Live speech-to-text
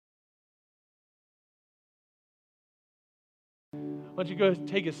Why don't you go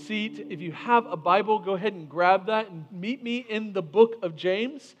take a seat? If you have a Bible, go ahead and grab that and meet me in the book of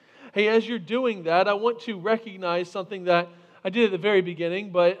James. Hey, as you're doing that, I want to recognize something that I did at the very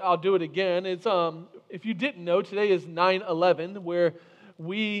beginning, but I'll do it again. It's if you didn't know, today is 9/11, where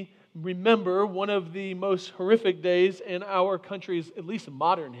we remember one of the most horrific days in our country's, at least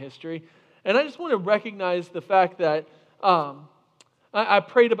modern history. And I just want to recognize the fact that I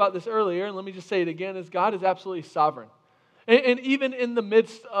prayed about this earlier, and let me just say it again, is God is absolutely sovereign. And even in the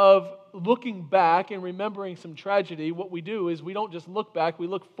midst of looking back and remembering some tragedy, what we do is we don't just look back, we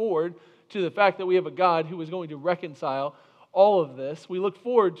look forward to the fact that we have a God who is going to reconcile all of this. We look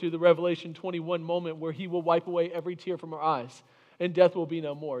forward to the Revelation 21 moment where He will wipe away every tear from our eyes, and death will be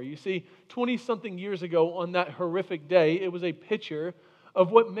no more. You see, 20-something years ago on that horrific day, it was a picture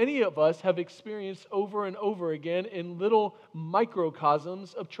of what many of us have experienced over and over again in little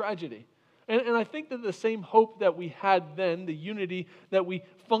microcosms of tragedy. And I think that the same hope that we had then, the unity that we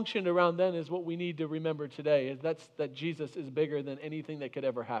functioned around then, is what we need to remember today. Is that Jesus is bigger than anything that could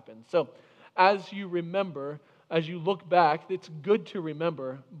ever happen. So as you remember, as you look back, it's good to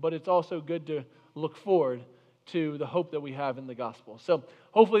remember, but it's also good to look forward to the hope that we have in the gospel. So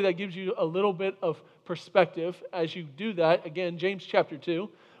hopefully that gives you a little bit of perspective as you do that. Again, James chapter 2.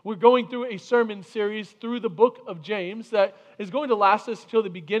 We're going through a sermon series through the book of James that is going to last us until the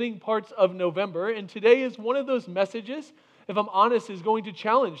beginning parts of November. And today is one of those messages, if I'm honest, is going to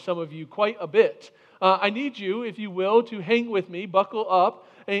challenge some of you quite a bit. I need you, if you will, to hang with me, buckle up,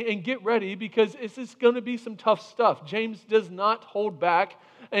 and get ready, because this is going to be some tough stuff. James does not hold back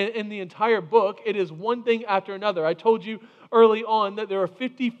in the entire book. It is one thing after another. I told you early on that there are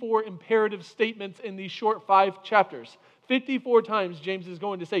 54 imperative statements in these short 5 chapters. 54 times James is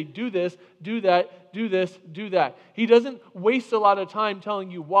going to say, do this, do that, do this, do that. He doesn't waste a lot of time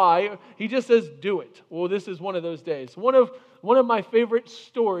telling you why. He just says, do it. Well, this is one of those days. One of my favorite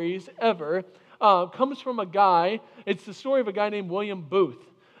stories ever comes from a guy. It's the story of a guy named William Booth.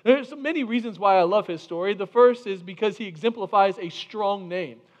 There's many reasons why I love his story. The first is because he exemplifies a strong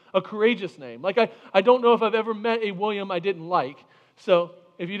name, a courageous name. Like I don't know if I've ever met a William I didn't like. So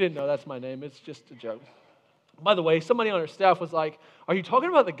if you didn't know, that's my name. It's just a joke. By the way, somebody on our staff was like, are you talking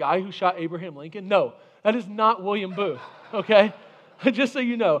about the guy who shot Abraham Lincoln? No, that is not William Booth, okay? Just so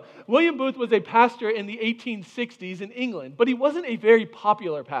you know. William Booth was a pastor in the 1860s in England, but he wasn't a very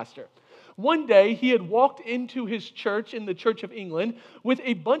popular pastor. One day, he had walked into his church in the Church of England with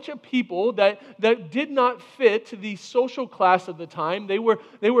a bunch of people that did not fit the social class of the time. They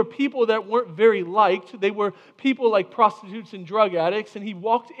were people that weren't very liked. They were people like prostitutes and drug addicts, and he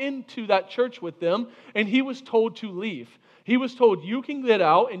walked into that church with them, and he was told to leave. He was told, you can get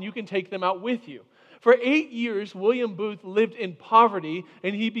out, and you can take them out with you. For 8 years, William Booth lived in poverty,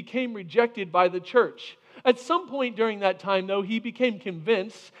 and he became rejected by the church. At some point during that time, though, he became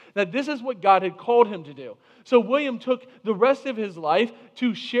convinced that this is what God had called him to do. So William took the rest of his life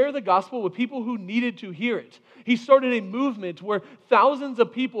to share the gospel with people who needed to hear it. He started a movement where thousands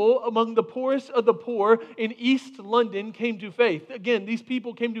of people among the poorest of the poor in East London came to faith. Again, these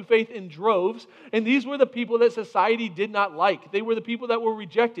people came to faith in droves, and these were the people that society did not like. They were the people that were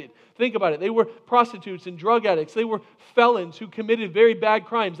rejected. Think about it. They were prostitutes and drug addicts. They were felons who committed very bad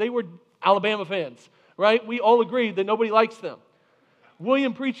crimes. They were Alabama fans. Right? We all agree that nobody likes them.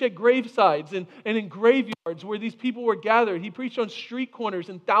 William preached at gravesides and in graveyards where these people were gathered. He preached on street corners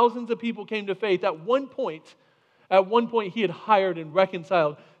and thousands of people came to faith. At one point, he had hired and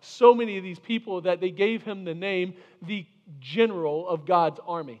reconciled so many of these people that they gave him the name, the General of God's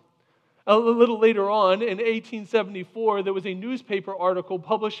Army. A little later on, in 1874, there was a newspaper article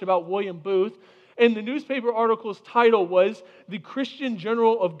published about William Booth. And the newspaper article's title was The Christian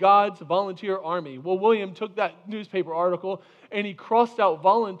General of God's Volunteer Army. Well, William took that newspaper article and he crossed out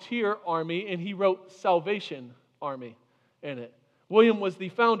Volunteer Army and he wrote Salvation Army in it. William was the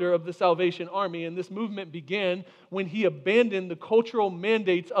founder of the Salvation Army, and this movement began when he abandoned the cultural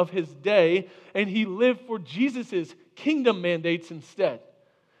mandates of his day and he lived for Jesus' kingdom mandates instead.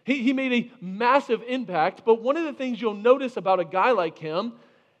 He made a massive impact, but one of the things you'll notice about a guy like him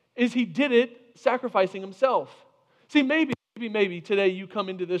is he did it sacrificing himself. See, maybe today you come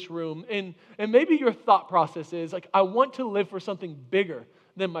into this room and maybe your thought process is like, I want to live for something bigger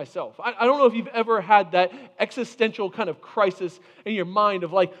than myself. I don't know if you've ever had that existential kind of crisis in your mind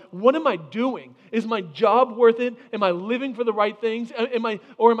of like, what am I doing? Is my job worth it? Am I living for the right things? Am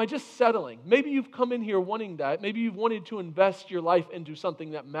I just settling? Maybe you've come in here wanting that. Maybe you've wanted to invest your life into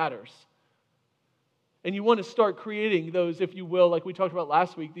something that matters. And you want to start creating those, if you will, like we talked about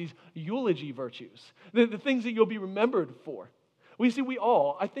last week, these eulogy virtues, the things that you'll be remembered for.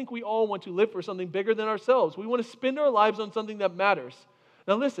 I think we all want to live for something bigger than ourselves. We want to spend our lives on something that matters.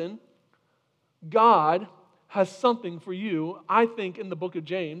 Now listen, God has something for you, I think, in the book of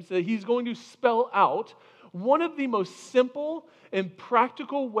James that he's going to spell out one of the most simple and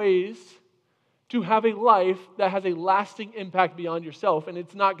practical ways to have a life that has a lasting impact beyond yourself, and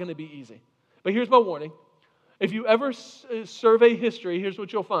it's not going to be easy. But here's my warning. If you ever survey history, here's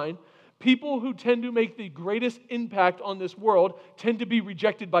what you'll find. People who tend to make the greatest impact on this world tend to be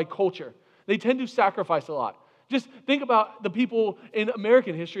rejected by culture. They tend to sacrifice a lot. Just think about the people in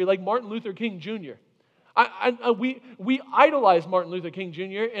American history like Martin Luther King Jr. We idolize Martin Luther King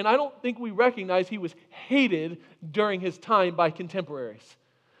Jr., and I don't think we recognize he was hated during his time by contemporaries.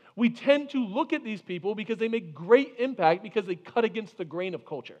 We tend to look at these people because they make great impact because they cut against the grain of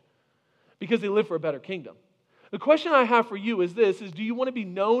culture, because they live for a better kingdom. The question I have for you is this, do you want to be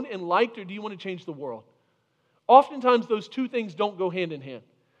known and liked, or do you want to change the world? Oftentimes, those two things don't go hand in hand.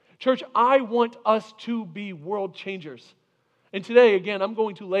 Church, I want us to be world changers. And today, again, I'm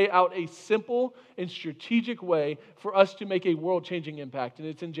going to lay out a simple and strategic way for us to make a world-changing impact, and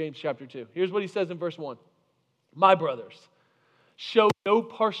it's in James chapter 2. Here's what he says in verse 1. My brothers, show no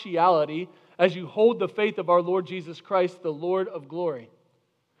partiality as you hold the faith of our Lord Jesus Christ, the Lord of glory.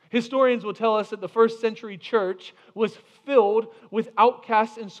 Historians will tell us that the first century church was filled with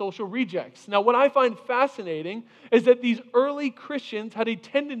outcasts and social rejects. Now, what I find fascinating is that these early Christians had a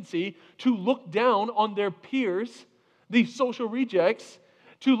tendency to look down on their peers, these social rejects,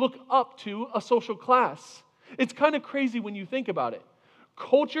 to look up to a social class. It's kind of crazy when you think about it.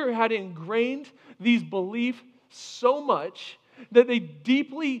 Culture had ingrained these beliefs so much that they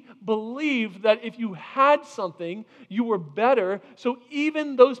deeply believed that if you had something, you were better. So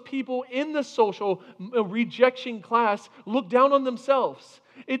even those people in the social rejection class looked down on themselves.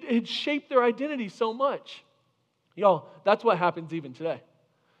 It shaped their identity so much. Y'all, that's what happens even today.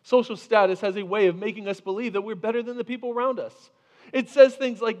 Social status has a way of making us believe that we're better than the people around us. It says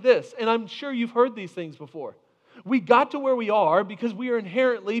things like this, and I'm sure you've heard these things before. We got to where we are because we are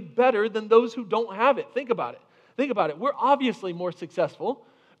inherently better than those who don't have it. Think about it. We're obviously more successful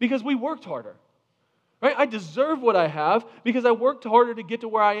because we worked harder. Right? I deserve what I have because I worked harder to get to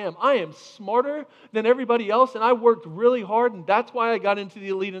where I am. I am smarter than everybody else, and I worked really hard, and that's why I got into the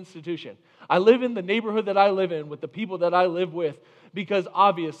elite institution. I live in the neighborhood that I live in with the people that I live with because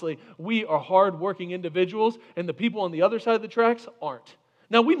obviously we are hard-working individuals, and the people on the other side of the tracks aren't.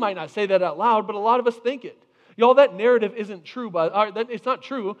 Now, we might not say that out loud, but a lot of us think it. Y'all, that narrative isn't true. It's not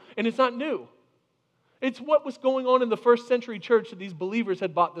true, and it's not new. It's what was going on in the first century church that these believers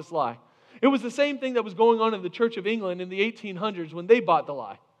had bought this lie. It was the same thing that was going on in the Church of England in the 1800s when they bought the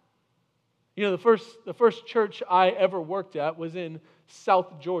lie. You know, the first church I ever worked at was in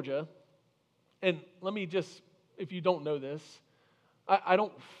South Georgia. And let me just, if you don't know this, I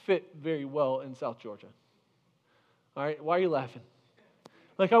don't fit very well in South Georgia. All right, why are you laughing?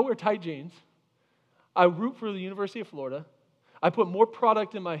 Like, I wear tight jeans. I root for the University of Florida. I put more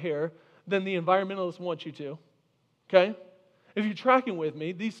product in my hair than the environmentalists want you to, okay? If you're tracking with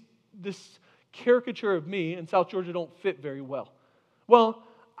me, this caricature of me in South Georgia don't fit very well. Well,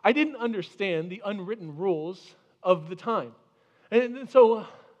 I didn't understand the unwritten rules of the time. And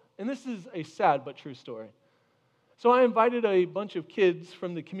this is a sad but true story. So I invited a bunch of kids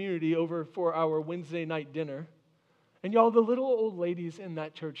from the community over for our Wednesday night dinner. And y'all, the little old ladies in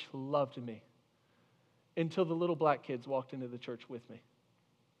that church loved me until the little black kids walked into the church with me.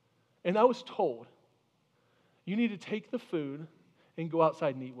 And I was told, you need to take the food and go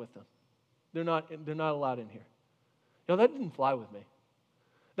outside and eat with them. They're not allowed in here. Now, that didn't fly with me.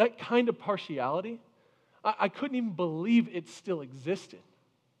 That kind of partiality, I couldn't even believe it still existed.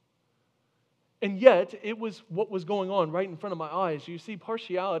 And yet, it was what was going on right in front of my eyes. You see,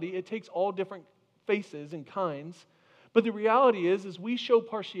 partiality, it takes all different faces and kinds. But the reality is we show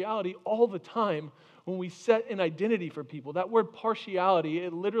partiality all the time when we set an identity for people. That word partiality,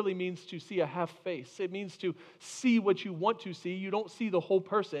 it literally means to see a half face. It means to see what you want to see. You don't see the whole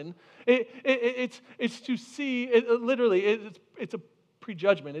person. It's to see, it's a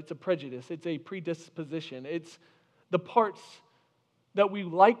prejudgment. It's a prejudice. It's a predisposition. It's the parts that we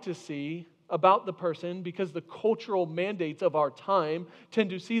like to see about the person because the cultural mandates of our time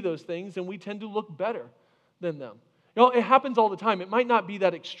tend to see those things, and we tend to look better than them. You know, it happens all the time. It might not be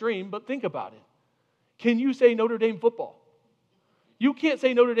that extreme, but think about it. Can you say Notre Dame football? You can't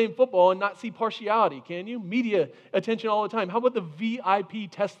say Notre Dame football and not see partiality, can you? Media attention all the time. How about the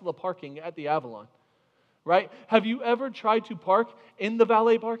VIP Tesla parking at the Avalon? Right? Have you ever tried to park in the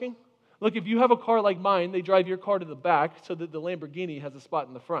valet parking? Look, if you have a car like mine, they drive your car to the back so that the Lamborghini has a spot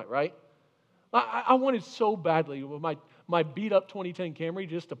in the front, right? I wanted so badly with my my beat up 2010 Camry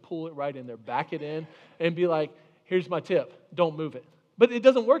just to pull it right in there, back it in, and be like, here's my tip, don't move it. But it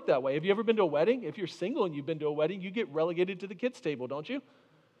doesn't work that way. Have you ever been to a wedding? If you're single and you've been to a wedding, you get relegated to the kids' table, don't you?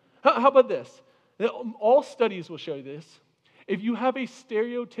 How about this? All studies will show you this. If you have a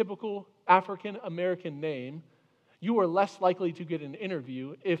stereotypical African American name, you are less likely to get an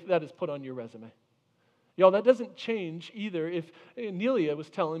interview if that is put on your resume. Y'all, that doesn't change either. If Nelia was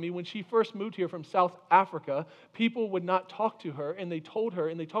telling me when she first moved here from South Africa, people would not talk to her, and they talked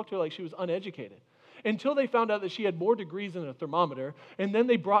to her like she was uneducated, until they found out that she had more degrees than a thermometer, and then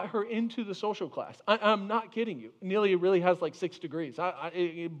they brought her into the social class. I'm not kidding you. Nelia really has like 6 degrees.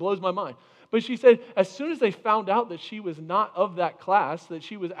 It blows my mind. But she said as soon as they found out that she was not of that class, that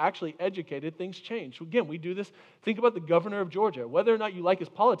she was actually educated, things changed. Again, we do this. Think about the governor of Georgia. Whether or not you like his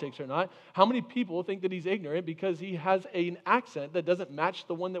politics or not, how many people think that he's ignorant because he has an accent that doesn't match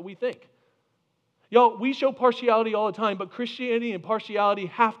the one that we think? Y'all, we show partiality all the time, but Christianity and partiality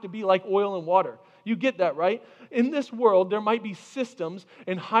have to be like oil and water. You get that, right? In this world, there might be systems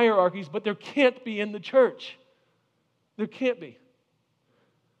and hierarchies, but there can't be in the church. There can't be.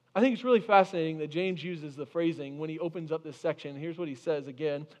 I think it's really fascinating that James uses the phrasing when he opens up this section. Here's what he says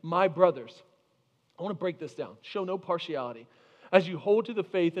again, my brothers. I want to break this down. Show no partiality as you hold to the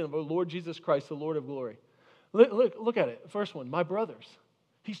faith of our Lord Jesus Christ, the Lord of glory. Look at it. First one, my brothers.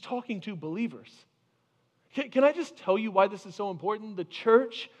 He's talking to believers. Can I just tell you why this is so important? The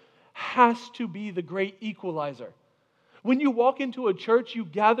church has to be the great equalizer. When you walk into a church, you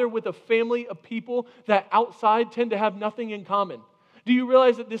gather with a family of people that outside tend to have nothing in common. Do you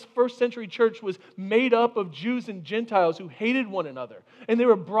realize that this first century church was made up of Jews and Gentiles who hated one another? And they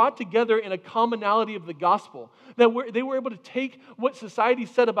were brought together in a commonality of the gospel. That they were able to take what society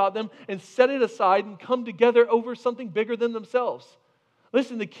said about them and set it aside and come together over something bigger than themselves.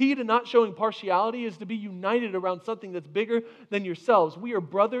 Listen, the key to not showing partiality is to be united around something that's bigger than yourselves. We are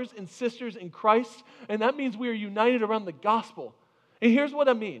brothers and sisters in Christ, and that means we are united around the gospel. And here's what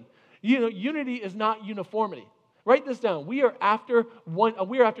I mean. Unity is not uniformity. Write this down. We are after one.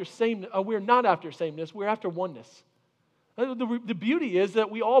 We are after same. We are not after sameness. We're after oneness. The beauty is that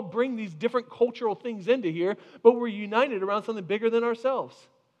we all bring these different cultural things into here, but we're united around something bigger than ourselves.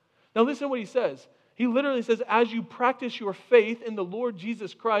 Now listen to what he says. He literally says, as you practice your faith in the Lord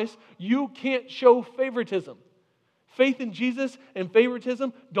Jesus Christ, you can't show favoritism. Faith in Jesus and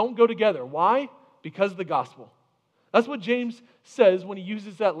favoritism don't go together. Why? Because of the gospel. That's what James says when he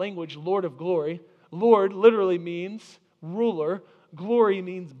uses that language, Lord of glory. Lord literally means ruler. Glory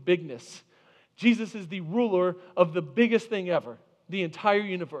means bigness. Jesus is the ruler of the biggest thing ever, the entire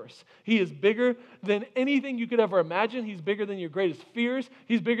universe. He is bigger than anything you could ever imagine. He's bigger than your greatest fears.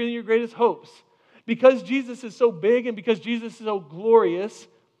 He's bigger than your greatest hopes. Because Jesus is so big and because Jesus is so glorious,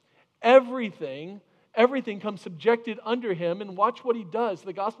 everything comes subjected under him. And watch what he does.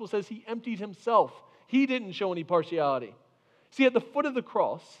 The gospel says he emptied himself. He didn't show any partiality. See, at the foot of the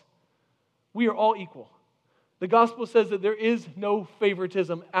cross, we are all equal. The gospel says that there is no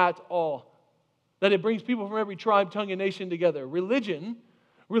favoritism at all. That it brings people from every tribe, tongue, and nation together. Religion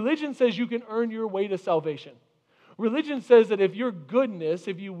says you can earn your way to salvation. Religion says that if your goodness,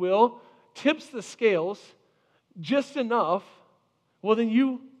 if you will, tips the scales just enough, well, then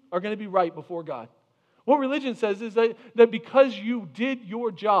you are going to be right before God. What religion says is that because you did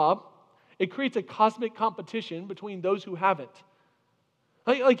your job, it creates a cosmic competition between those who haven't.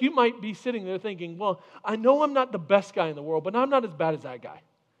 Like you might be sitting there thinking, well, I know I'm not the best guy in the world, but I'm not as bad as that guy.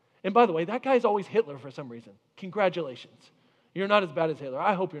 And by the way, that guy is always Hitler for some reason. Congratulations. You're not as bad as Hitler.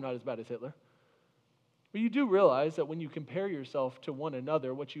 I hope you're not as bad as Hitler. But you do realize that when you compare yourself to one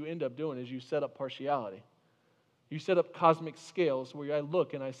another, what you end up doing is you set up partiality. You set up cosmic scales where I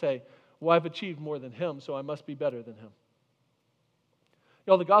look and I say, well, I've achieved more than him, so I must be better than him.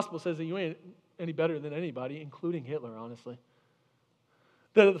 Y'all, the gospel says that you ain't any better than anybody, including Hitler, honestly.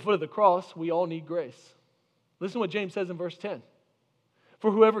 That at the foot of the cross, we all need grace. Listen to what James says in verse 10. For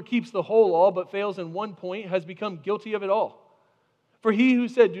whoever keeps the whole law but fails in one point has become guilty of it all. For he who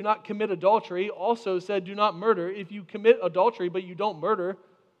said, do not commit adultery, also said, do not murder. If you commit adultery but you don't murder,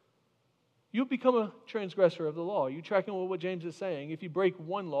 you become a transgressor of the law. Are you tracking with what James is saying? If you break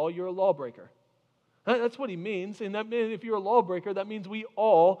one law, you're a lawbreaker. That's what he means. And if you're a lawbreaker, that means we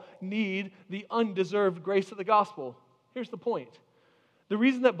all need the undeserved grace of the gospel. Here's the point. The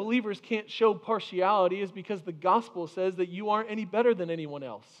reason that believers can't show partiality is because the gospel says that you aren't any better than anyone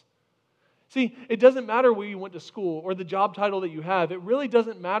else. See, it doesn't matter where you went to school or the job title that you have. It really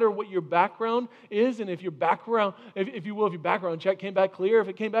doesn't matter what your background is and if your background, if you will, if your background check came back clear, if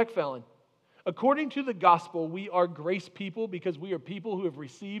it came back felon. According to the gospel, we are grace people because we are people who have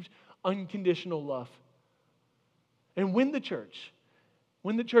received unconditional love. And when the church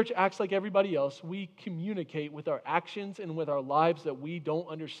acts like everybody else, we communicate with our actions and with our lives that we don't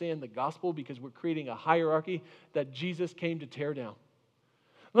understand the gospel because we're creating a hierarchy that Jesus came to tear down.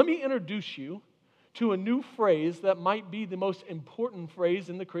 Let me introduce you to a new phrase that might be the most important phrase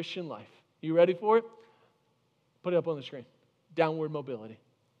in the Christian life. You ready for it? Put it up on the screen. Downward mobility.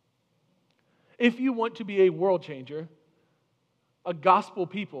 If you want to be a world changer, a gospel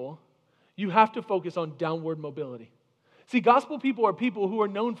people, you have to focus on downward mobility. See, gospel people are people who are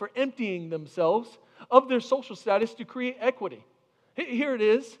known for emptying themselves of their social status to create equity. Here it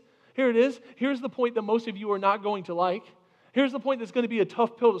is. Here's the point that most of you are not going to like. Here's the point that's going to be a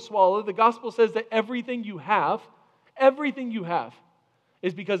tough pill to swallow. The gospel says that everything you have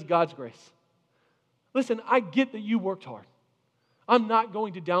is because of God's grace. Listen, I get that you worked hard. I'm not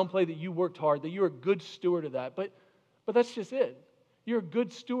going to downplay that you worked hard, that you're a good steward of that, but that's just it. You're a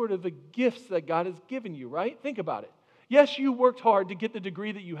good steward of the gifts that God has given you, right? Think about it. Yes, you worked hard to get the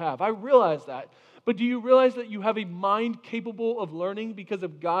degree that you have. I realize that. But do you realize that you have a mind capable of learning because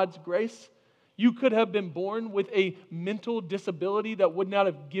of God's grace? You could have been born with a mental disability that would not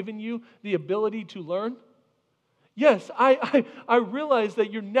have given you the ability to learn. Yes, I realize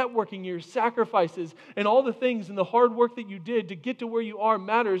that your networking, your sacrifices, and all the things and the hard work that you did to get to where you are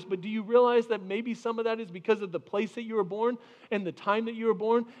matters, but do you realize that maybe some of that is because of the place that you were born and the time that you were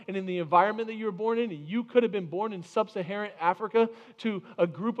born and in the environment that you were born in? And you could have been born in sub-Saharan Africa to a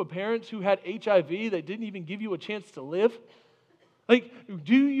group of parents who had HIV that didn't even give you a chance to live. Like,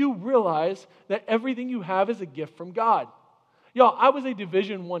 do you realize that everything you have is a gift from God? Y'all, I was a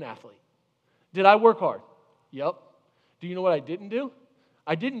Division I athlete. Did I work hard? Yep. Do you know what I didn't do?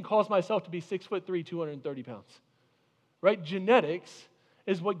 I didn't cause myself to be 6'3", 230 pounds. Right? Genetics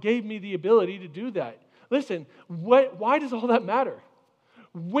is what gave me the ability to do that. Listen, why does all that matter?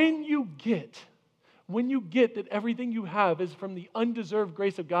 When you get that everything you have is from the undeserved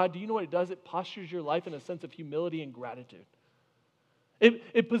grace of God, do you know what it does? It postures your life in a sense of humility and gratitude.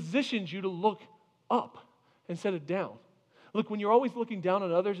 It positions you to look up instead of down. Look, when you're always looking down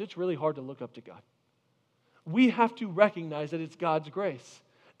on others, it's really hard to look up to God. We have to recognize that it's God's grace.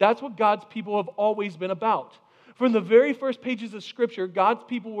 That's what God's people have always been about. From the very first pages of Scripture, God's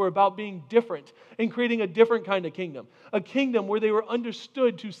people were about being different and creating a different kind of kingdom. A kingdom where they were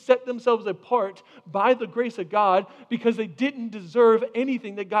understood to set themselves apart by the grace of God because they didn't deserve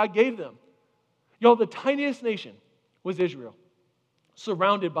anything that God gave them. Y'all, the tiniest nation was Israel,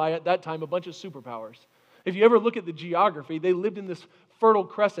 surrounded by, at that time, a bunch of superpowers. If you ever look at the geography, they lived in this fertile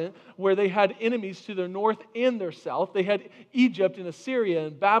crescent where they had enemies to their north and their south. They had Egypt and Assyria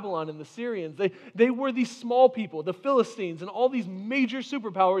and Babylon and the Syrians. They were these small people, the Philistines, and all these major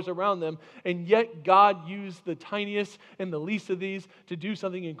superpowers around them, and yet God used the tiniest and the least of these to do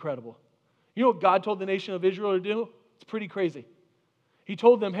something incredible. You know what God told the nation of Israel to do? It's pretty crazy. He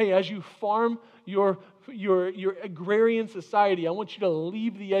told them, hey, as you farm your agrarian society, I want you to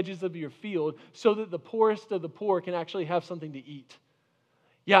leave the edges of your field so that the poorest of the poor can actually have something to eat.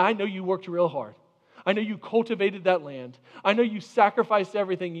 Yeah, I know you worked real hard. I know you cultivated that land. I know you sacrificed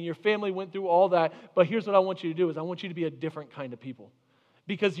everything and your family went through all that. But here's what I want you to do is I want you to be a different kind of people.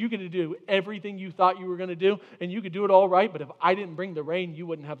 Because you're going to do everything you thought you were going to do, and you could do it all right, but if I didn't bring the rain, you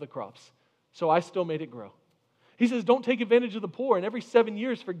wouldn't have the crops. So I still made it grow. He says, don't take advantage of the poor, and every 7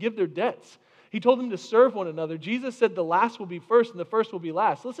 years forgive their debts. He told them to serve one another. Jesus said the last will be first and the first will be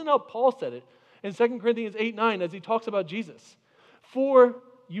last. Listen how Paul said it in 2 Corinthians 8:9 as he talks about Jesus. For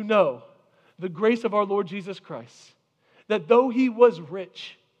you know the grace of our Lord Jesus Christ, that though he was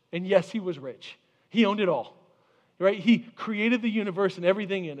rich, and yes, he was rich, he owned it all, right? He created the universe and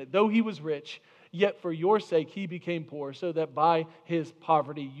everything in it. Though he was rich, yet for your sake he became poor, so that by his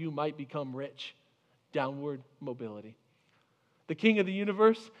poverty you might become rich. Downward mobility. The King of the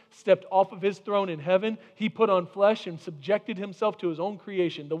universe stepped off of his throne in heaven. He put on flesh and subjected himself to his own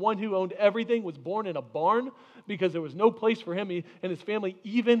creation. The one who owned everything was born in a barn because there was no place for him and his family,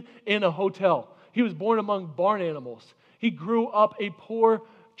 even in a hotel. He was born among barn animals. He grew up a poor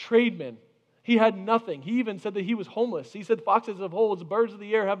tradesman. He had nothing. He even said that he was homeless. He said, foxes have holes, birds of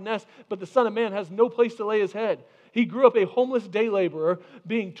the air have nests, but the Son of Man has no place to lay his head. He grew up a homeless day laborer,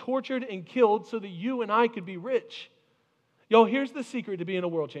 being tortured and killed so that you and I could be rich. Y'all, here's the secret to being a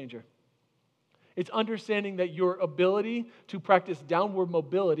world changer. It's understanding that your ability to practice downward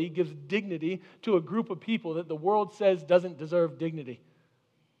mobility gives dignity to a group of people that the world says doesn't deserve dignity.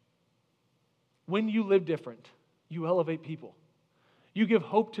 When you live different, you elevate people. You give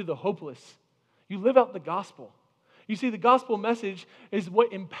hope to the hopeless. You live out the gospel. You see, the gospel message is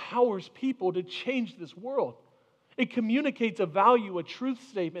what empowers people to change this world. It communicates a value, a truth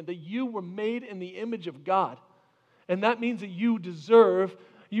statement that you were made in the image of God. And that means that you deserve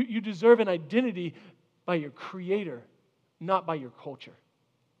an identity by your Creator, not by your culture.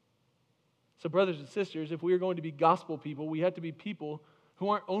 So brothers and sisters, if we are going to be gospel people, we have to be people who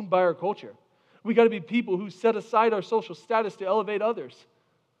aren't owned by our culture. We got to be people who set aside our social status to elevate others.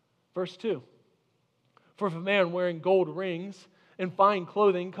 Verse 2. For if a man wearing gold rings and fine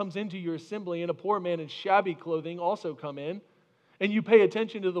clothing comes into your assembly, and a poor man in shabby clothing also come in, and you pay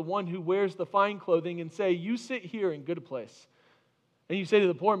attention to the one who wears the fine clothing and say, you sit here in good place. And you say to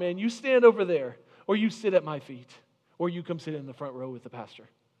the poor man, you stand over there, or you sit at my feet, or you come sit in the front row with the pastor.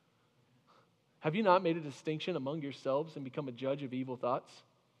 Have you not made a distinction among yourselves and become a judge of evil thoughts?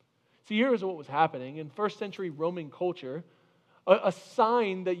 See, here's what was happening. In first century Roman culture, a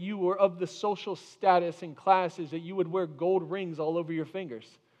sign that you were of the social status and class is that you would wear gold rings all over your fingers.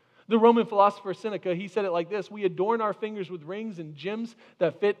 The Roman philosopher Seneca, he said it like this: we adorn our fingers with rings and gems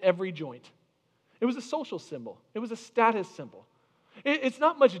that fit every joint. It was a social symbol. It was a status symbol. It's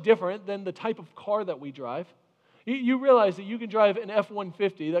not much different than the type of car that we drive. You realize that you can drive an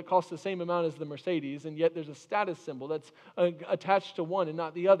F-150 that costs the same amount as the Mercedes, and yet there's a status symbol that's attached to one and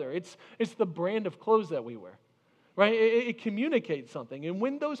not the other. It's the brand of clothes that we wear, right? It communicates something. And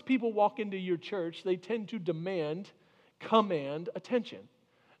when those people walk into your church, they tend to command attention.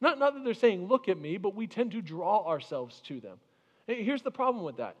 Not that they're saying, look at me, but we tend to draw ourselves to them. Here's the problem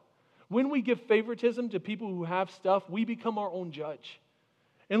with that. When we give favoritism to people who have stuff, we become our own judge.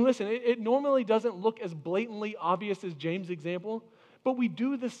 And listen, it normally doesn't look as blatantly obvious as James' example, but we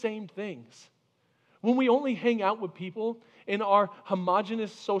do the same things. When we only hang out with people in our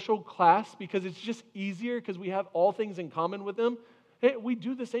homogenous social class because it's just easier because we have all things in common with them, we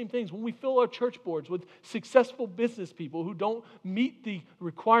do the same things. When we fill our church boards with successful business people who don't meet the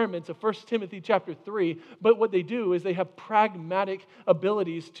requirements of 1 Timothy chapter 3, but what they do is they have pragmatic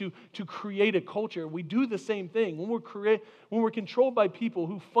abilities to create a culture, we do the same thing. When we're controlled by people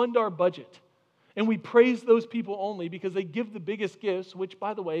who fund our budget, and we praise those people only because they give the biggest gifts, which,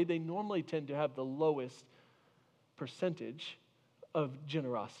 by the way, they normally tend to have the lowest percentage of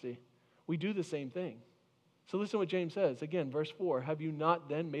generosity, we do the same thing. So listen to what James says. Again, verse 4, have you not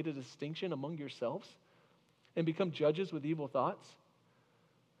then made a distinction among yourselves and become judges with evil thoughts?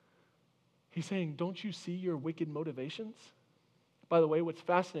 He's saying, don't you see your wicked motivations? By the way, what's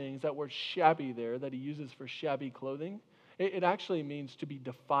fascinating is that word shabby there that he uses for shabby clothing. It actually means to be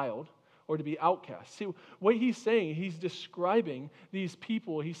defiled or to be outcast. See, what he's saying, he's describing these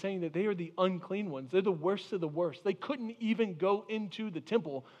people. He's saying that they are the unclean ones. They're the worst of the worst. They couldn't even go into the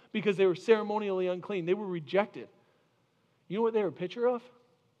temple because they were ceremonially unclean. They were rejected. You know what they were a picture of?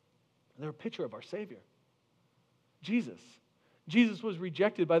 They're a picture of our Savior, Jesus. Jesus was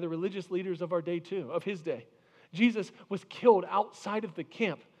rejected by the religious leaders of our day too, of his day. Jesus was killed outside of the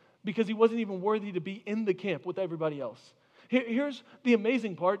camp because he wasn't even worthy to be in the camp with everybody else. Here's the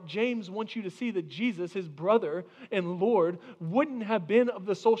amazing part. James wants you to see that Jesus, his brother and Lord, wouldn't have been of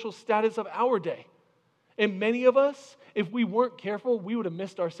the social status of our day. And many of us, if we weren't careful, we would have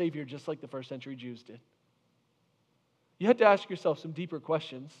missed our Savior just like the first century Jews did. You have to ask yourself some deeper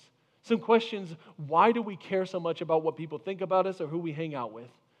questions. Some questions, why do we care so much about what people think about us or who we hang out with?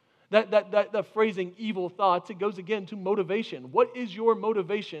 That phrasing, evil thoughts, it goes again to motivation. What is your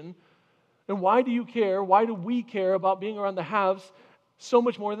motivation? And why do you care? Why do we care about being around the haves so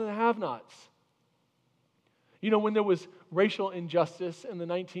much more than the have-nots? You know, when there was racial injustice in the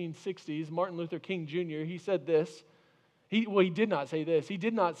 1960s, Martin Luther King Jr., he said this. He did not say this. He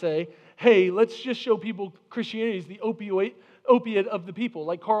did not say, hey, let's just show people Christianity is the opiate of the people,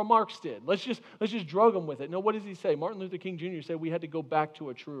 like Karl Marx did. Let's just drug them with it. No, what does he say? Martin Luther King Jr. said we had to go back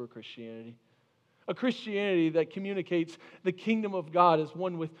to a truer Christianity. A Christianity that communicates the kingdom of God as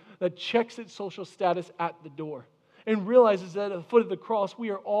one that checks its social status at the door and realizes that at the foot of the cross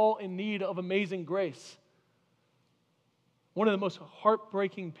we are all in need of amazing grace. One of the most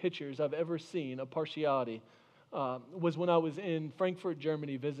heartbreaking pictures I've ever seen of partiality was when I was in Frankfurt,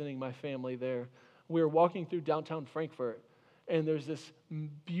 Germany, visiting my family there. We were walking through downtown Frankfurt, and there's this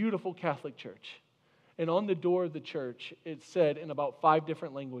beautiful Catholic church. And on the door of the church, it said in about 5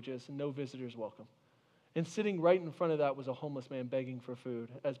 different languages, no visitors welcome. And sitting right in front of that was a homeless man begging for food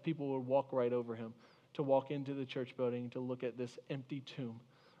as people would walk right over him to walk into the church building to look at this empty tomb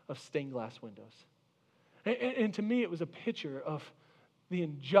of stained glass windows. And to me, it was a picture of the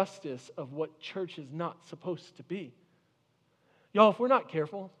injustice of what church is not supposed to be. Y'all, if we're not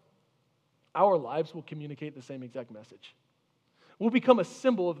careful, our lives will communicate the same exact message. We'll become a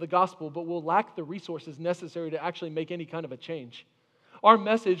symbol of the gospel, but we'll lack the resources necessary to actually make any kind of a change. Our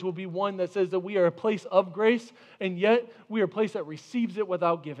message will be one that says that we are a place of grace, and yet we are a place that receives it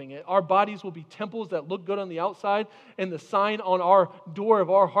without giving it. Our bodies will be temples that look good on the outside, and the sign on our door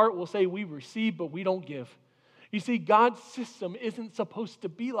of our heart will say we receive, but we don't give. You see, God's system isn't supposed to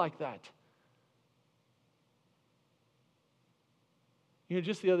be like that.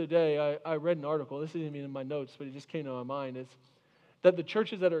 Just the other day, I read an article. This isn't even in my notes, but it just came to my mind. It's that the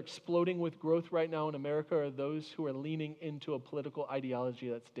churches that are exploding with growth right now in America are those who are leaning into a political ideology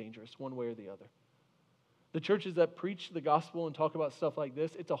that's dangerous, one way or the other. The churches that preach the gospel and talk about stuff like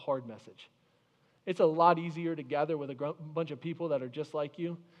this, it's a hard message. It's a lot easier to gather with a bunch of people that are just like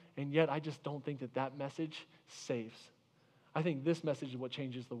you, and yet I just don't think that message saves. I think this message is what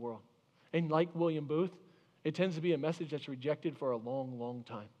changes the world. And like William Booth, it tends to be a message that's rejected for a long, long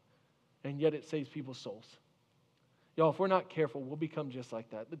time, and yet it saves people's souls. Y'all, if we're not careful, we'll become just like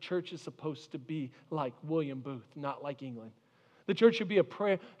that. The church is supposed to be like William Booth, not like England. The church should be a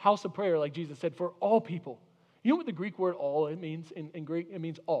house of prayer, like Jesus said, for all people. You know what the Greek word all it means in Greek? It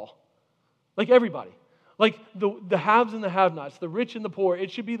means all. Like everybody. Like the haves and the have-nots, the rich and the poor.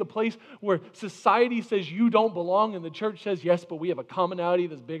 It should be the place where society says you don't belong, and the church says, yes, but we have a commonality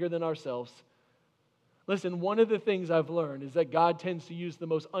that's bigger than ourselves. Listen, one of the things I've learned is that God tends to use the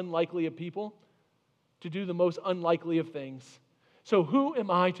most unlikely of people to do the most unlikely of things. So who am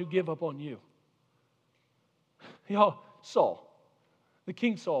I to give up on you? Y'all, Saul, the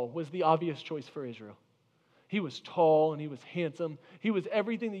King Saul was the obvious choice for Israel. He was tall and he was handsome. He was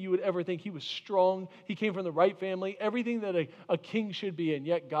everything that you would ever think. He was strong. He came from the right family, everything that a king should be, and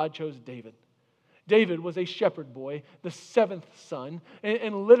yet God chose David. David was a shepherd boy, the seventh son,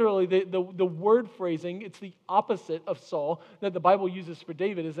 and literally the word phrasing, it's the opposite of Saul that the Bible uses for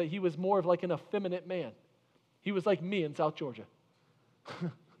David, is that he was more of like an effeminate man. He was like me in South Georgia.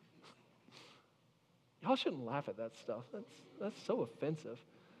 Y'all shouldn't laugh at that stuff. That's so offensive.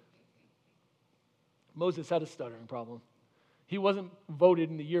 Moses had a stuttering problem. He wasn't voted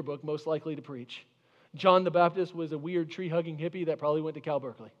in the yearbook most likely to preach. John the Baptist was a weird tree-hugging hippie that probably went to Cal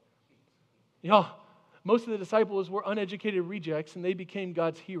Berkeley. Y'all, most of the disciples were uneducated rejects, and they became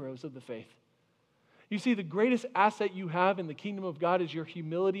God's heroes of the faith. You see, the greatest asset you have in the kingdom of God is your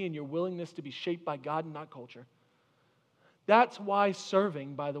humility and your willingness to be shaped by God and not culture. That's why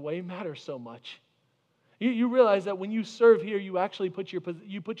serving, by the way, matters so much. You realize that when you serve here, you actually put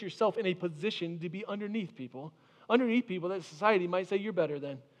yourself in a position to be underneath people that society might say you're better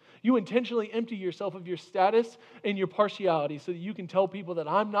than. You intentionally empty yourself of your status and your partiality so that you can tell people that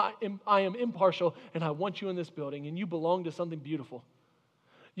I am impartial and I want you in this building and you belong to something beautiful.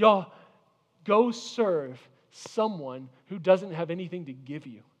 Y'all, go serve someone who doesn't have anything to give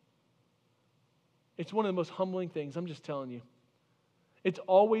you. It's one of the most humbling things, I'm just telling you. It's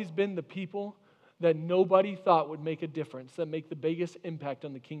always been the people that nobody thought would make a difference, that make the biggest impact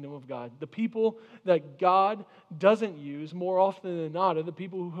on the kingdom of God. The people that God doesn't use more often than not are the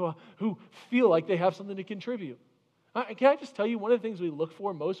people who feel like they have something to contribute. Can I just tell you, one of the things we look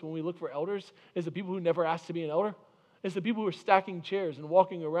for most when we look for elders is the people who never asked to be an elder. It's the people who are stacking chairs and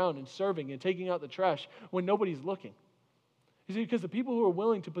walking around and serving and taking out the trash when nobody's looking. You see, because the people who are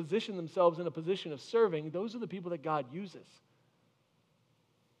willing to position themselves in a position of serving, those are the people that God uses.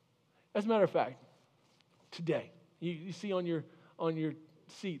 As a matter of fact, today, you see on your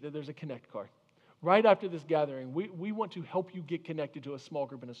seat that there's a Connect card. Right after this gathering, we want to help you get connected to a small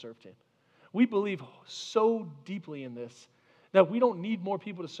group and a serve team. We believe so deeply in this that we don't need more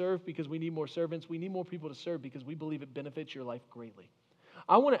people to serve because we need more servants. We need more people to serve because we believe it benefits your life greatly.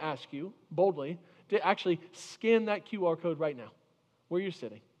 I want to ask you boldly to actually scan that QR code right now where you're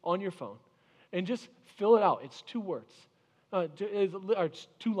sitting on your phone and just fill it out. It's 2 words. It's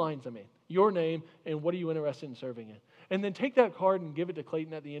 2 lines, your name, and what are you interested in serving in. And then take that card and give it to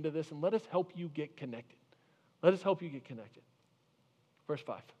Clayton at the end of this, and let us help you get connected. Let us help you get connected. Verse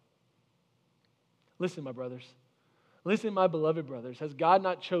 5. Listen, my brothers. Listen, my beloved brothers. Has God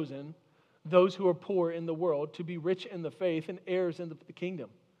not chosen those who are poor in the world to be rich in the faith and heirs in the kingdom,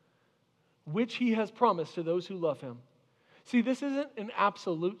 which he has promised to those who love him? See, this isn't an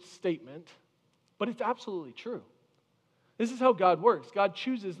absolute statement, but it's absolutely true. This is how God works. God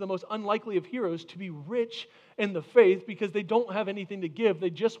chooses the most unlikely of heroes to be rich in the faith because they don't have anything to give.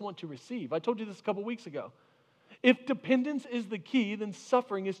 They just want to receive. I told you this a couple weeks ago. If dependence is the key, then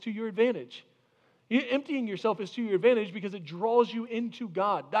suffering is to your advantage. Emptying yourself is to your advantage because it draws you into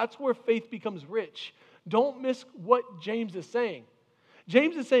God. That's where faith becomes rich. Don't miss what James is saying.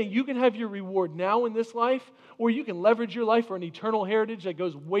 James is saying you can have your reward now in this life, or you can leverage your life for an eternal heritage that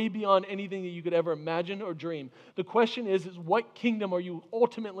goes way beyond anything that you could ever imagine or dream. The question is what kingdom are you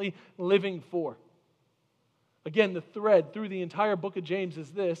ultimately living for? Again, the thread through the entire book of James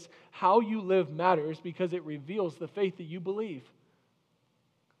is this: how you live matters because it reveals the faith that you believe.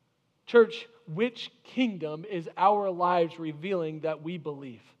 Church, which kingdom is our lives revealing that we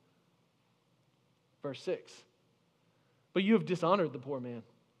believe? Verse 6. But you have dishonored the poor man.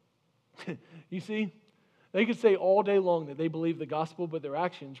 You see, they could say all day long that they believe the gospel, but their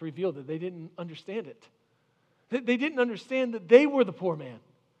actions reveal that they didn't understand it. They didn't understand that they were the poor man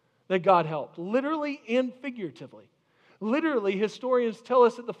that God helped, literally and figuratively. Literally, historians tell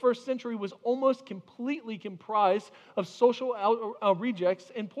us that the first century was almost completely comprised of social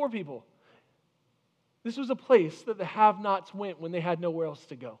rejects and poor people. This was a place that the have-nots went when they had nowhere else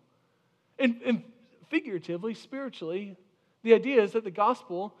to go. And figuratively, spiritually, the idea is that the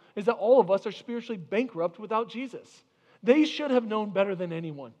gospel is that all of us are spiritually bankrupt without Jesus. They should have known better than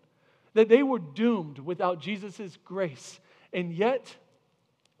anyone that they were doomed without Jesus' grace. And yet,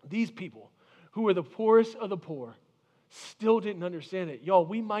 these people who were the poorest of the poor still didn't understand it. Y'all,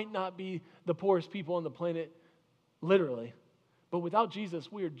 we might not be the poorest people on the planet, literally, but without Jesus,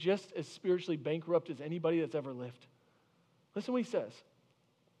 we are just as spiritually bankrupt as anybody that's ever lived. Listen to what he says.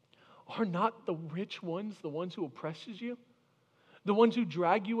 Are not the rich ones the ones who oppresses you? The ones who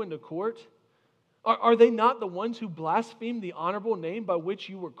drag you into court? Are they not the ones who blaspheme the honorable name by which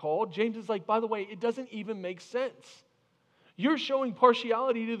you were called? James is like, by the way, it doesn't even make sense. You're showing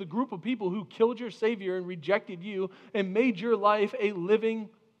partiality to the group of people who killed your Savior and rejected you and made your life a living,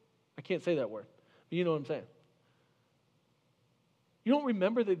 I can't say that word, but you know what I'm saying. You don't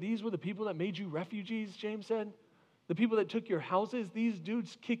remember that these were the people that made you refugees, James said? The people that took your houses, these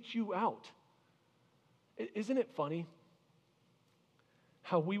dudes kicked you out. Isn't it funny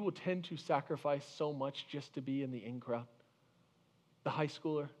how we will tend to sacrifice so much just to be in the in crowd? The high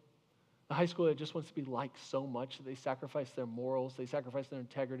schooler that just wants to be liked so much that they sacrifice their morals, they sacrifice their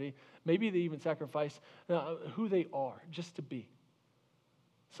integrity. Maybe they even sacrifice who they are just to be.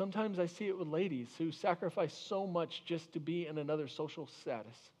 Sometimes I see it with ladies who sacrifice so much just to be in another social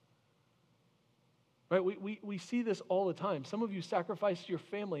status. Right? We see this all the time. Some of you sacrifice your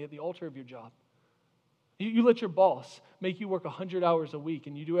family at the altar of your job. You let your boss make you work 100 hours a week,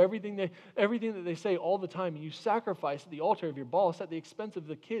 and you do everything that they say all the time, and you sacrifice at the altar of your boss at the expense of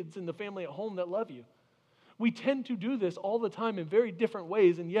the kids and the family at home that love you. We tend to do this all the time in very different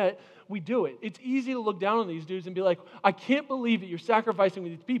ways, and yet we do it. It's easy to look down on these dudes and be like, I can't believe that you're sacrificing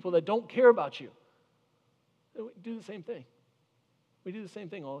with these people that don't care about you. And we do the same thing. We do the same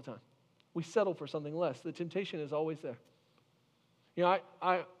thing all the time. We settle for something less. The temptation is always there. You know,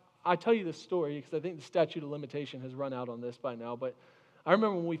 I tell you this story because I think the statute of limitation has run out on this by now, but I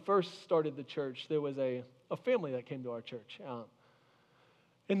remember when we first started the church, there was a family that came to our church.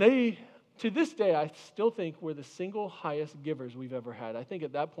 And they, to this day, I still think were the single highest givers we've ever had. I think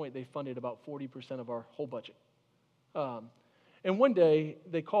at that point they funded about 40% of our whole budget. And one day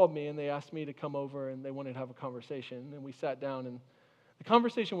they called me and they asked me to come over and they wanted to have a conversation. And we sat down and the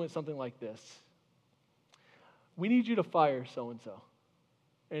conversation went something like this. We need you to fire so-and-so.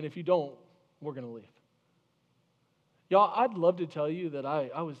 And if you don't, we're going to leave. Y'all, I'd love to tell you that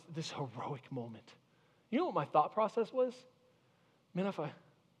I was this heroic moment. You know what my thought process was? Man,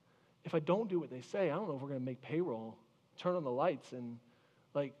 if I don't do what they say, I don't know if we're going to make payroll, turn on the lights, and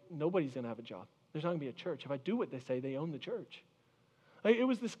like nobody's going to have a job. There's not going to be a church. If I do what they say, they own the church. Like, it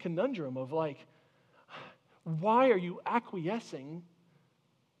was this conundrum of like, why are you acquiescing?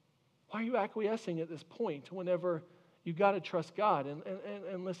 Why are you acquiescing at this point whenever you got to trust God?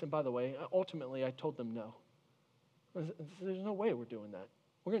 And listen, by the way, ultimately I told them no. There's no way we're doing that.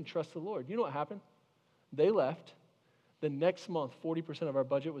 We're going to trust the Lord. You know what happened? They left. The next month, 40% of our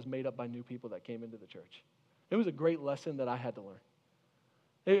budget was made up by new people that came into the church. It was a great lesson that I had to learn.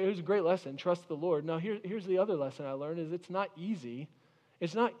 It was a great lesson. Trust the Lord. Now, here's the other lesson I learned is it's not easy.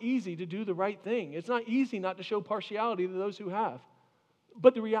 It's not easy to do the right thing. It's not easy not to show partiality to those who have.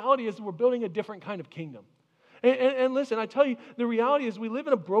 But the reality is we're building a different kind of kingdom. And listen, I tell you, the reality is we live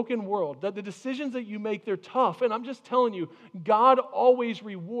in a broken world, that the decisions that you make, they're tough. And I'm just telling you, God always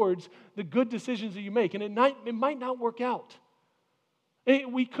rewards the good decisions that you make. And it might not work out.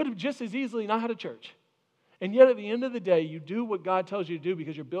 We could have just as easily not had a church. And yet at the end of the day, you do what God tells you to do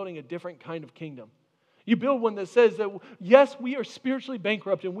because you're building a different kind of kingdom. You build one that says that, yes, we are spiritually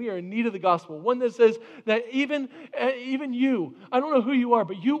bankrupt and we are in need of the gospel. One that says that even you, I don't know who you are,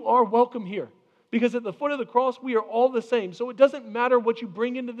 but you are welcome here. Because at the foot of the cross, we are all the same. So it doesn't matter what you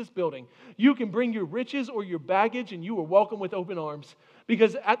bring into this building. You can bring your riches or your baggage, and you are welcome with open arms.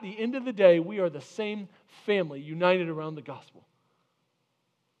 Because at the end of the day, we are the same family, united around the gospel.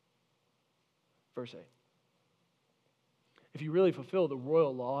 Verse 8. If you really fulfill the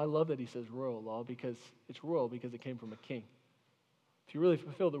royal law, I love that he says royal law because it's royal because it came from a king. If you really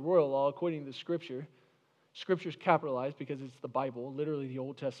fulfill the royal law according to the Scripture's capitalized because it's the Bible, literally the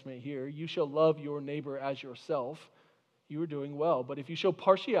Old Testament here. You shall love your neighbor as yourself. You are doing well. But if you show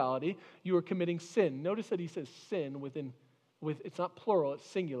partiality, you are committing sin. Notice that he says sin it's not plural, it's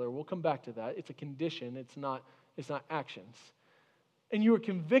singular. We'll come back to that. It's a condition, it's not actions. And you are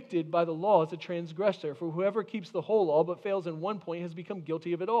convicted by the law as a transgressor, for whoever keeps the whole law but fails in one point has become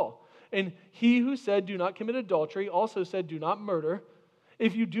guilty of it all. And he who said, do not commit adultery, also said, do not murder.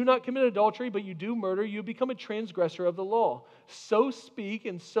 If you do not commit adultery, but you do murder, you become a transgressor of the law. So speak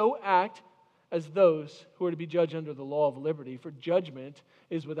and so act as those who are to be judged under the law of liberty, for judgment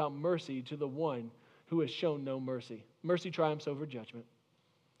is without mercy to the one who has shown no mercy. Mercy triumphs over judgment.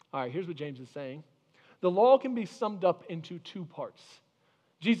 All right, here's what James is saying. The law can be summed up into two parts.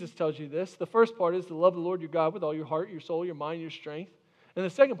 Jesus tells you this. The first part is to love the Lord your God with all your heart, your soul, your mind, your strength. And the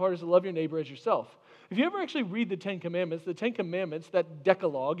second part is to love your neighbor as yourself. If you ever actually read the Ten Commandments, that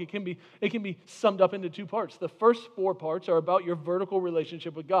Decalogue, it can be summed up into two parts. The first 4 parts are about your vertical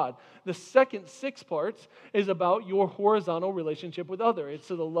relationship with God. The second 6 parts is about your horizontal relationship with others. It's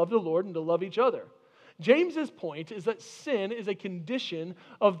to love the Lord and to love each other. James's point is that sin is a condition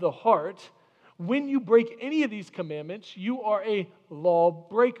of the heart. When you break any of these commandments, you are a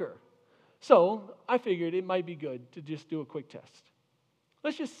lawbreaker. So I figured it might be good to just do a quick test.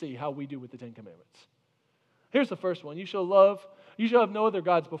 Let's just see how we do with the 10 Commandments. Here's the first one. You shall have no other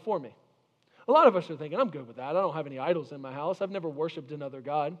gods before me. A lot of us are thinking, I'm good with that. I don't have any idols in my house. I've never worshiped another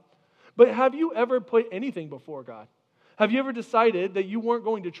God. But have you ever put anything before God? Have you ever decided that you weren't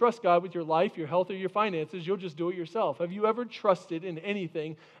going to trust God with your life, your health, or your finances? You'll just do it yourself. Have you ever trusted in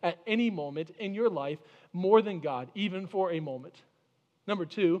anything at any moment in your life more than God, even for a moment? Number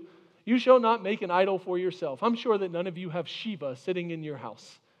 2, you shall not make an idol for yourself. I'm sure that none of you have Shiva sitting in your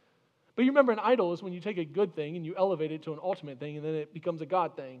house. But you remember, an idol is when you take a good thing and you elevate it to an ultimate thing and then it becomes a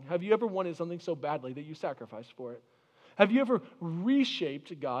God thing. Have you ever wanted something so badly that you sacrificed for it? Have you ever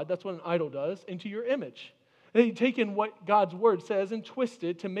reshaped God, that's what an idol does, into your image? And you've taken what God's word says and twisted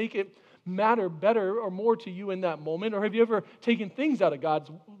it to make it matter better or more to you in that moment? Or have you ever taken things out of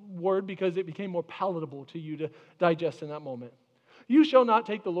God's word because it became more palatable to you to digest in that moment? You shall not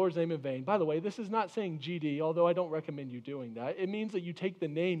take the Lord's name in vain. By the way, this is not saying GD, although I don't recommend you doing that. It means that you take the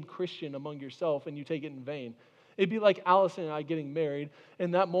name Christian among yourself and you take it in vain. It'd be like Allison and I getting married.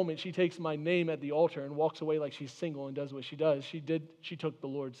 In that moment, she takes my name at the altar and walks away like she's single and does what she does. She took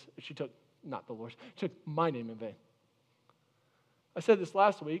my name in vain. I said this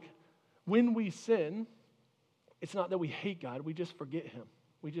last week. When we sin, it's not that we hate God. We just forget Him.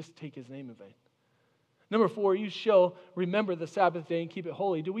 We just take His name in vain. Number 4, you shall remember the Sabbath day and keep it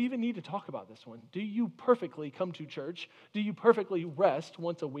holy. Do we even need to talk about this one? Do you perfectly come to church? Do you perfectly rest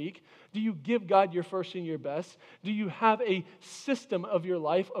once a week? Do you give God your first and your best? Do you have a system of your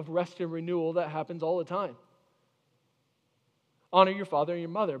life of rest and renewal that happens all the time? Honor your father and your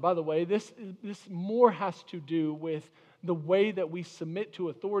mother. By the way, this more has to do with the way that we submit to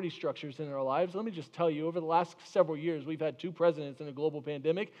authority structures in our lives. Let me just tell you, over the last several years, we've had 2 presidents in a global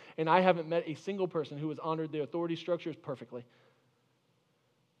pandemic, and I haven't met a single person who has honored the authority structures perfectly.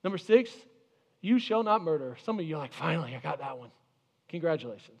 Number 6, you shall not murder. Some of you are like, finally, I got that one.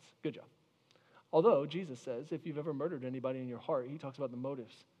 Congratulations. Good job. Although, Jesus says, if you've ever murdered anybody in your heart, He talks about the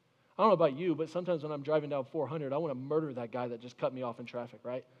motives. I don't know about you, but sometimes when I'm driving down 400, I want to murder that guy that just cut me off in traffic,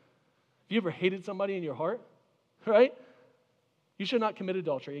 right? Have you ever hated somebody in your heart, right? You should not commit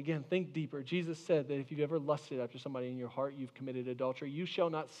adultery. Again, think deeper. Jesus said that if you've ever lusted after somebody in your heart, you've committed adultery. You shall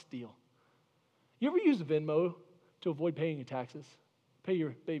not steal. You ever use Venmo to avoid paying your taxes? Pay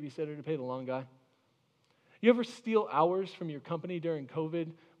your babysitter, to pay the lawn guy? You ever steal hours from your company during COVID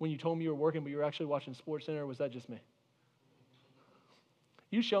when you told me you were working, but you were actually watching SportsCenter, or was that just me?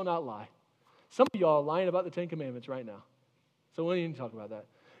 You shall not lie. Some of y'all are lying about the 10 Commandments right now. So we don't need to talk about that.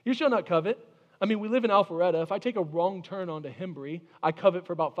 You shall not covet. I mean, we live in Alpharetta. If I take a wrong turn onto Hembury, I covet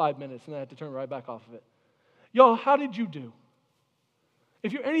for about 5 minutes, and then I have to turn right back off of it. Y'all, how did you do?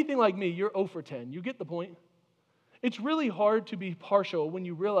 If you're anything like me, you're 0 for 10. You get the point? It's really hard to be partial when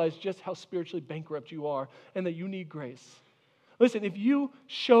you realize just how spiritually bankrupt you are and that you need grace. Listen, if you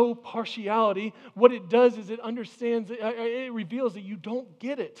show partiality, what it does is it reveals that you don't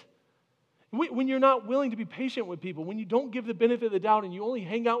get it. When you're not willing to be patient with people, when you don't give the benefit of the doubt and you only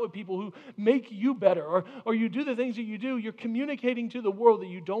hang out with people who make you better, or you do the things that you do, you're communicating to the world that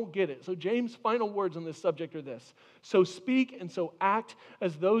you don't get it. So James' final words on this subject are this: so speak and so act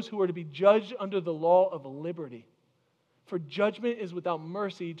as those who are to be judged under the law of liberty. For judgment is without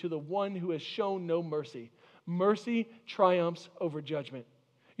mercy to the one who has shown no mercy. Mercy triumphs over judgment.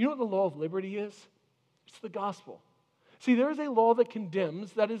 You know what the law of liberty is? It's the gospel. See, there is a law that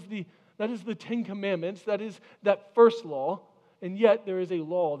condemns. That is the Ten Commandments. That is that first law. And yet there is a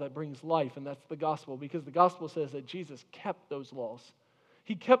law that brings life, and that's the gospel, because the gospel says that Jesus kept those laws.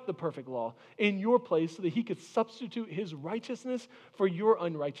 He kept the perfect law in your place so that he could substitute his righteousness for your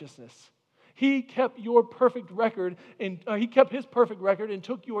unrighteousness. He kept your perfect record, and he kept his perfect record and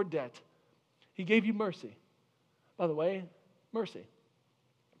took your debt. He gave you mercy. By the way, mercy.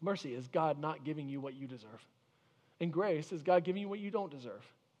 Mercy is God not giving you what you deserve. And grace is God giving you what you don't deserve.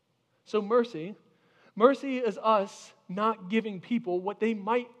 So mercy is us not giving people what they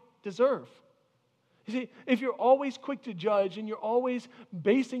might deserve. You see, if you're always quick to judge and you're always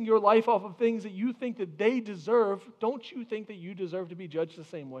basing your life off of things that you think that they deserve, don't you think that you deserve to be judged the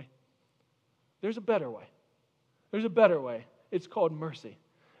same way? There's a better way. There's a better way. It's called mercy.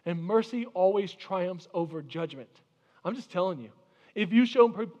 And mercy always triumphs over judgment. I'm just telling you. If you show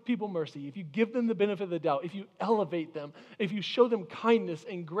people mercy, if you give them the benefit of the doubt, if you elevate them, if you show them kindness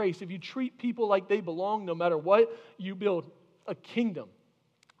and grace, if you treat people like they belong no matter what, you build a kingdom,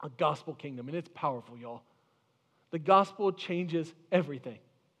 a gospel kingdom, and it's powerful, y'all. The gospel changes everything.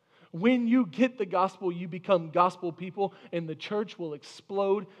 When you get the gospel, you become gospel people, and the church will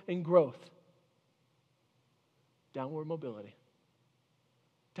explode in growth. Downward mobility.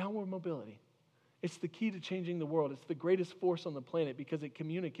 Downward mobility. It's the key to changing the world. It's the greatest force on the planet because it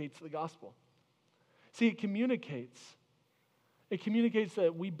communicates the gospel. See, it communicates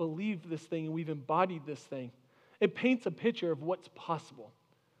that we believe this thing and we've embodied this thing. It paints a picture of what's possible.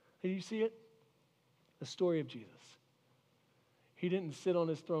 And you see it? The story of Jesus. He didn't sit on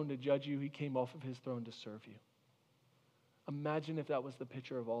his throne to judge you. He came off of his throne to serve you. Imagine if that was the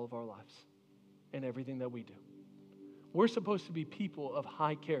picture of all of our lives and everything that we do. We're supposed to be people of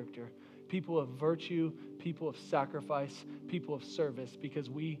high character, people of virtue, people of sacrifice, people of service, because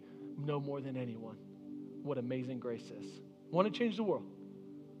we know more than anyone what amazing grace is. Want to change the world?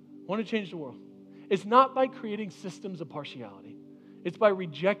 Want to change the world? It's not by creating systems of partiality. It's by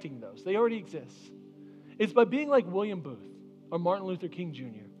rejecting those. They already exist. It's by being like William Booth or Martin Luther King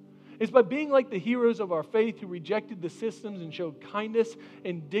Jr. It's by being like the heroes of our faith who rejected the systems and showed kindness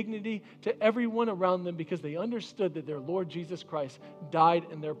and dignity to everyone around them because they understood that their Lord Jesus Christ died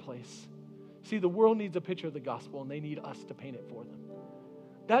in their place. See, the world needs a picture of the gospel, and they need us to paint it for them.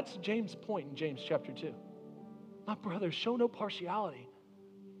 That's James' point in James chapter 2. My brothers, show no partiality.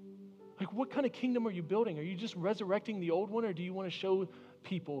 Like, what kind of kingdom are you building? Are you just resurrecting the old one, or do you want to show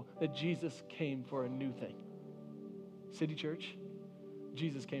people that Jesus came for a new thing? City Church,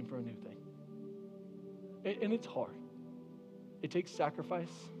 Jesus came for a new thing. And it's hard. It takes sacrifice.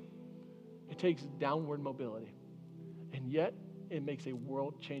 It takes downward mobility. And yet, it makes a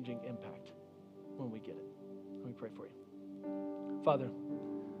world-changing impact when we get it. Let me pray for you. Father,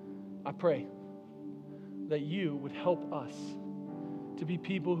 I pray that you would help us to be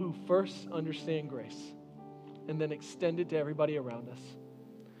people who first understand grace and then extend it to everybody around us.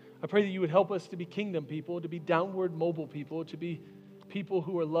 I pray that you would help us to be kingdom people, to be downward mobile people, to be people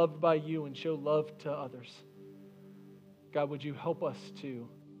who are loved by you and show love to others. God, would you help us to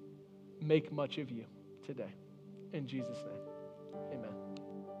make much of you today? In Jesus' name, amen.